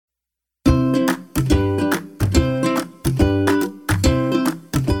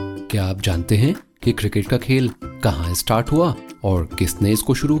जानते हैं कि क्रिकेट का खेल कहाँ स्टार्ट हुआ और किसने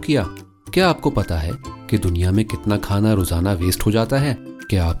इसको शुरू किया? क्या आपको पता है कि दुनिया में कितना खाना रोजाना वेस्ट हो जाता है?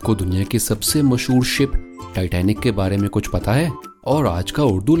 क्या आपको दुनिया की सबसे मशहूर शिप टाइटैनिक के बारे में कुछ पता है? और आज का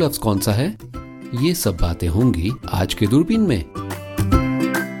उर्दू लफ्ज कौन सा है? ये सब बातें होंगी आज के दूरबीन में।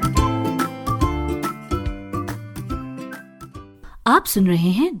 आप सुन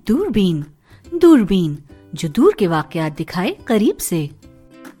रहे हैं दूरबीन। दूरबीन, जो दूर के वाकयात दिखाए करीब से।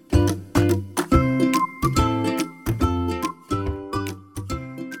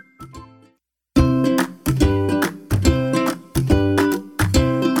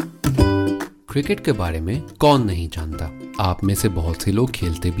 क्रिकेट के बारे में कौन नहीं जानता? आप में से बहुत से लोग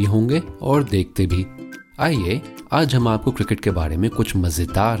खेलते भी होंगे और देखते भी। आइए आज हम आपको क्रिकेट के बारे में कुछ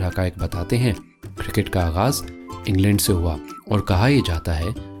मजेदार हकायक बताते हैं। क्रिकेट का आगाज इंग्लैंड से हुआ और कहा यह जाता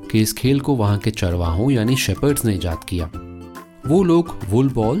है कि इस खेल को वहां के चरवाहों यानी शेपर्ड्स ने इजाद किया। वो लोग वुल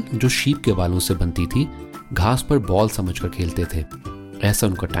बॉल, जो शीप के बालों से बनती थी, घास पर बॉल समझकर खेलते थे। ऐसा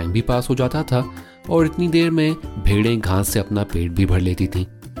उनका टाइम भी पास हो जाता था और इतनी देर में भेड़ें घास से अपना पेट भी भर लेती थीं।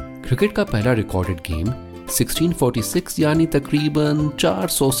 क्रिकेट का पहला रिकॉर्डेड गेम 1646 यानी तकरीबन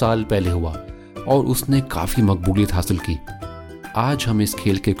 400 साल पहले हुआ और उसने काफी मकबूलियत हासिल की। आज हम इस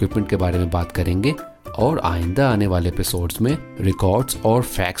खेल के इक्विपमेंट के बारे में बात करेंगे और आइंदा आने वाले एपिसोड्स में रिकॉर्ड्स और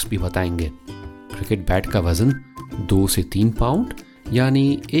फैक्ट्स भी बताएंगे। क्रिकेट बैट का वजन 2 से 3 पाउंड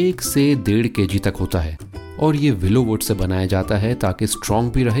यानी 1 से 1.5 kg तक होता है और ये विलो वुड से बनाया जाता है ताकि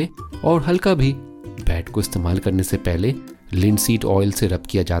स्ट्रॉन्ग भी रहे और हल्का भी। बैट को इस्तेमाल करने से पहले लिनसीड ऑयल से रब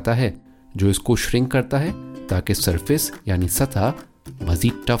किया जाता है जो इसको श्रिंक करता है ताकि सरफेस यानी सतह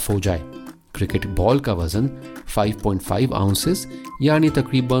मजीद टफ हो जाए। क्रिकेट बॉल का वजन 5.5 आउंसेस यानी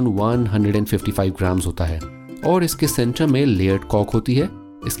तकरीबन 155 ग्राम्स होता है और इसके सेंटर में लेयर्ड कॉक होती है।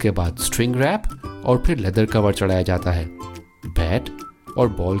 इसके बाद स्ट्रिंग रैप और फिर लेदर कवर चढ़ाया जाता है। बैट और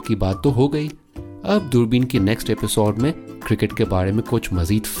बॉल की बात तो हो गई। अब दूरबीन की नेक्स्ट एपिसोड में क्रिकेट के बारे में कुछ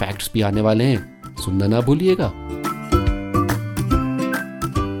मजीद फैक्ट्स भी आने वाले हैं, सुनना ना भूलिएगा।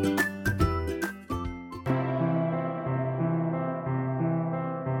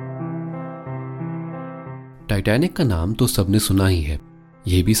 टाइटैनिक का नाम तो सबने सुना ही है।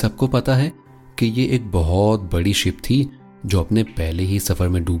 ये भी सबको पता है कि ये एक बहुत बड़ी शिप थी जो अपने पहले ही सफर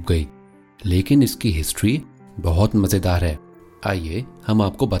में डूब गई। लेकिन इसकी हिस्ट्री बहुत मजेदार है। आइए हम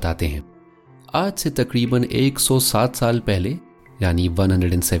आपको बताते हैं। आज से तकरीबन 107 साल पहले यानी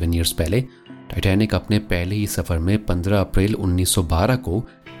 107 ईयर्स पहले टाइटैनिक अपने पहले ही सफर में 15 अप्रैल 1912 को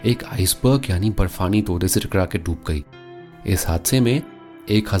एक आइसबर्ग यानी बर्फानी तोड़े से टकरा के डूब गई। इस हादसे में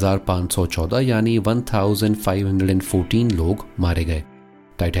 1514 यानी 1514 लोग मारे गए।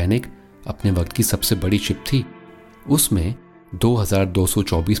 टाइटैनिक अपने वक्त की सबसे बड़ी शिप थी। उसमें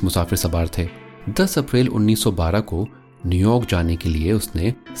 2224 मुसाफिर सवार थे। 10 अप्रैल 1912 को न्यूयॉर्क जाने के लिए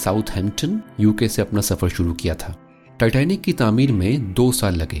उसने साउथहैम्पटन यूके से अपना सफर शुरू किया था। टाइटैनिक की तामीर में 2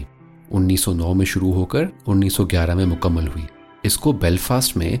 साल लगे। 1909 में शुरू होकर 1911 में मुकम्मल हुई। इसको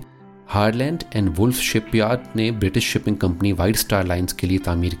बेलफास्ट में हार्लैंड एंड वुल्फ शिपयार्ड ने British shipping company White Star Lines के लिए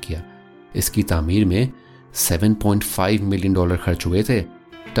तामीर किया। इसकी तामीर में $7.5 मिलियन खर्च हुए थे।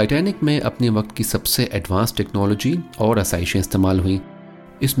 टाइटैनिक में अपने वक्त की सबसे एडवांस टेक्नोलॉजी और आसाइशें इस्तेमाल हुई।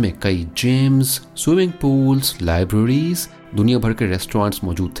 इसमें कई जिम्स, स्विमिंग पूल्स, लाइब्रेरीज, दुनिया भर के रेस्टोरेंट्स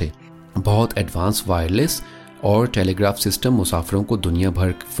मौजूद थे। बहुत एडवांस वायरलेस और टेलीग्राफ सिस्टम मुसाफिरों को दुनिया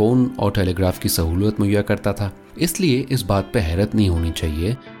भर फ़ोन और टेलीग्राफ की सहूलत मुहैया करता था। इसलिए इस बात पर हैरत नहीं होनी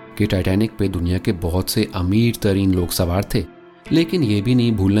चाहिए कि टाइटैनिक पे दुनिया के बहुत से अमीर तरीन लोग सवार थे। लेकिन ये भी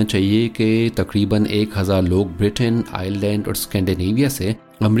नहीं भूलना चाहिए कि तकरीबन 1000 लोग ब्रिटेन, आयरलैंड और स्कैंडिनेविया से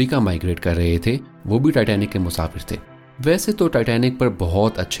अमेरिका माइग्रेट कर रहे थे। वो भी टाइटैनिक के मुसाफिर थे। वैसे तो टाइटैनिक पर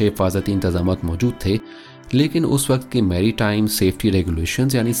बहुत अच्छे हिफाजती इंतजाम मौजूद थे, लेकिन उस वक्त के मैरीटाइम सेफ्टी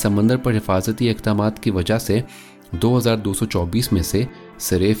रेगुलेशंस यानी समंदर पर हिफाजती इक़दाम की वजह से 2224 में से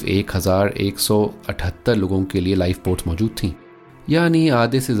सिर्फ 1178 लोगों के लिए लाइफ बोट्स मौजूद थीं। यानी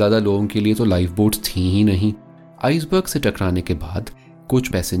आधे से ज़्यादा लोगों के लिए तो लाइफ बोट्स थी ही नहीं। आइसबर्ग से टकराने के बाद कुछ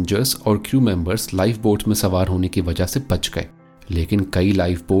पैसेंजर्स और क्रू मेंबर्स लाइफ बोट्स में सवार होने की वजह से बच गए, लेकिन कई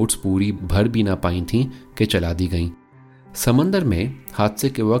लाइफ बोट्स पूरी भर भी ना पाई थीं कि चला दी गईं। समंदर में हादसे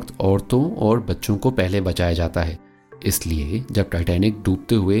के वक्त औरतों और बच्चों को पहले बचाया जाता है। इसलिए जब टाइटैनिक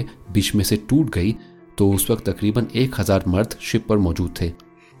डूबते हुए बीच में से टूट गई तो उस वक्त तकरीबन 1000 मर्द शिप पर मौजूद थे।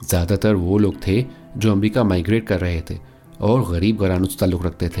 ज़्यादातर वो लोग थे जो अमेरिका माइग्रेट कर रहे थे और गरीब घरानों से ताल्लुक़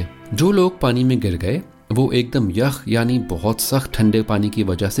रखते थे। जो लोग पानी में गिर गए वो एकदम यख यानी बहुत सख्त ठंडे पानी की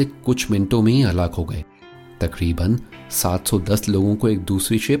वजह से कुछ मिनटों में ही हलाक हो गए। तकरीबन 710 लोगों को एक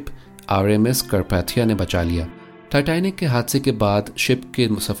दूसरी शिप RMS कार्पाथिया ने बचा लिया। टाइटैनिक के हादसे के बाद शिप के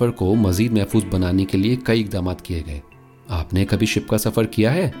सफ़र को मज़ीद महफूज बनाने के लिए कई इक़दाम किए गए। आपने कभी शिप का सफ़र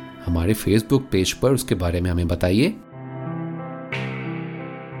किया है? हमारे फेसबुक पेज पर उसके बारे में हमें बताइए।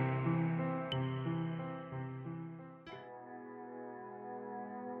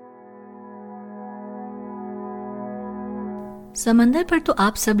 समंदर पर तो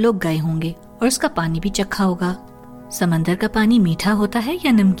आप सब लोग गए होंगे और उसका पानी भी चखा होगा। समंदर का पानी मीठा होता है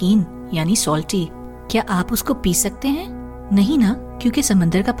या नमकीन यानी सॉल्टी? क्या आप उसको पी सकते हैं? नहीं ना, क्योंकि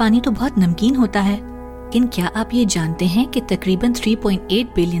समंदर का पानी तो बहुत नमकीन होता है। लेकिन क्या आप ये जानते हैं कि तकरीबन 3.8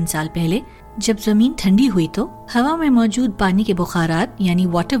 बिलियन साल पहले जब जमीन ठंडी हुई तो हवा में मौजूद पानी के बुखारात यानी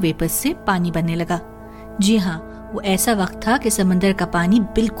वाटर वेपर्स से पानी बनने लगा। जी हाँ, वो ऐसा वक्त था कि समंदर का पानी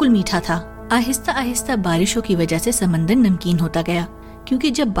बिल्कुल मीठा था। आहिस्ता आहिस्ता बारिशों की वजह से समंदर नमकीन होता गया,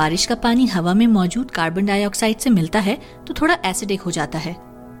 क्योंकि जब बारिश का पानी हवा में मौजूद कार्बन डाइऑक्साइड से मिलता है तो थोड़ा एसिडिक हो जाता है।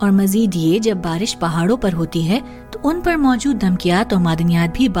 और मजीद ये, जब बारिश पहाड़ों पर होती है तो उन पर मौजूद नमकियात और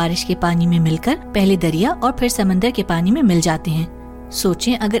मादनियात भी बारिश के पानी में मिलकर पहले दरिया और फिर समंदर के पानी में मिल जाते हैं।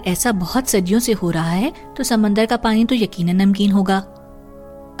 सोचें, अगर ऐसा बहुत सदियों से हो रहा है तो समंदर का पानी तो यकीनन नमकीन होगा।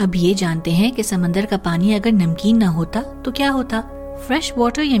 अब ये जानते हैं कि समंदर का पानी अगर नमकीन न होता तो क्या होता। फ्रेश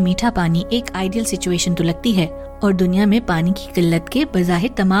वाटर या मीठा पानी एक आइडियल सिचुएशन तो लगती है और दुनिया में पानी की किल्लत के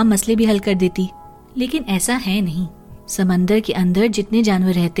बज़ाहिर तमाम मसले भी हल कर देती, लेकिन ऐसा है नहीं। समंदर के अंदर जितने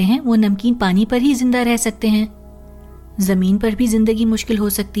जानवर रहते हैं वो नमकीन पानी पर ही जिंदा रह सकते हैं। जमीन पर भी जिंदगी मुश्किल हो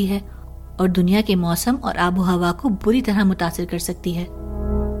सकती है और दुनिया के मौसम और आबो हवा को बुरी तरह मुतासिर कर सकती है।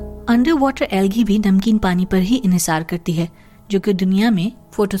 अंडर वाटर एल्गी भी नमकीन पानी पर ही इन्हिसार करती है, जो कि दुनिया में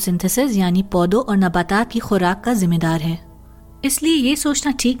फोटोसिंथेसिस यानी पौधों और नबातात की खुराक का जिम्मेदार है। इसलिए ये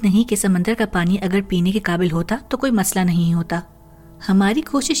सोचना ठीक नहीं कि समंदर का पानी अगर पीने के काबिल होता तो कोई मसला नहीं होता। हमारी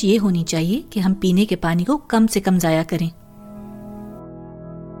कोशिश ये होनी चाहिए कि हम पीने के पानी को कम से कम जाया करें।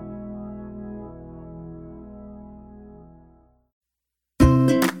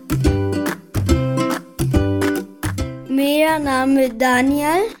 मेरा नाम है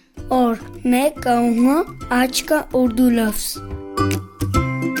दानियल और मैं कहूँगा आज का उर्दू लफ्ज।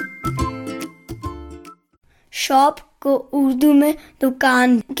 शॉप को उर्दू में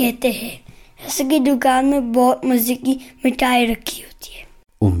दुकान कहते हैं। जैसे कि दुकान में बहुत मजे की मिठाई रखी होती है।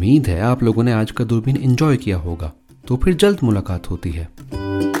 उम्मीद है आप लोगों ने आज का दूरबीन एंजॉय किया होगा। तो फिर जल्द मुलाकात होती है।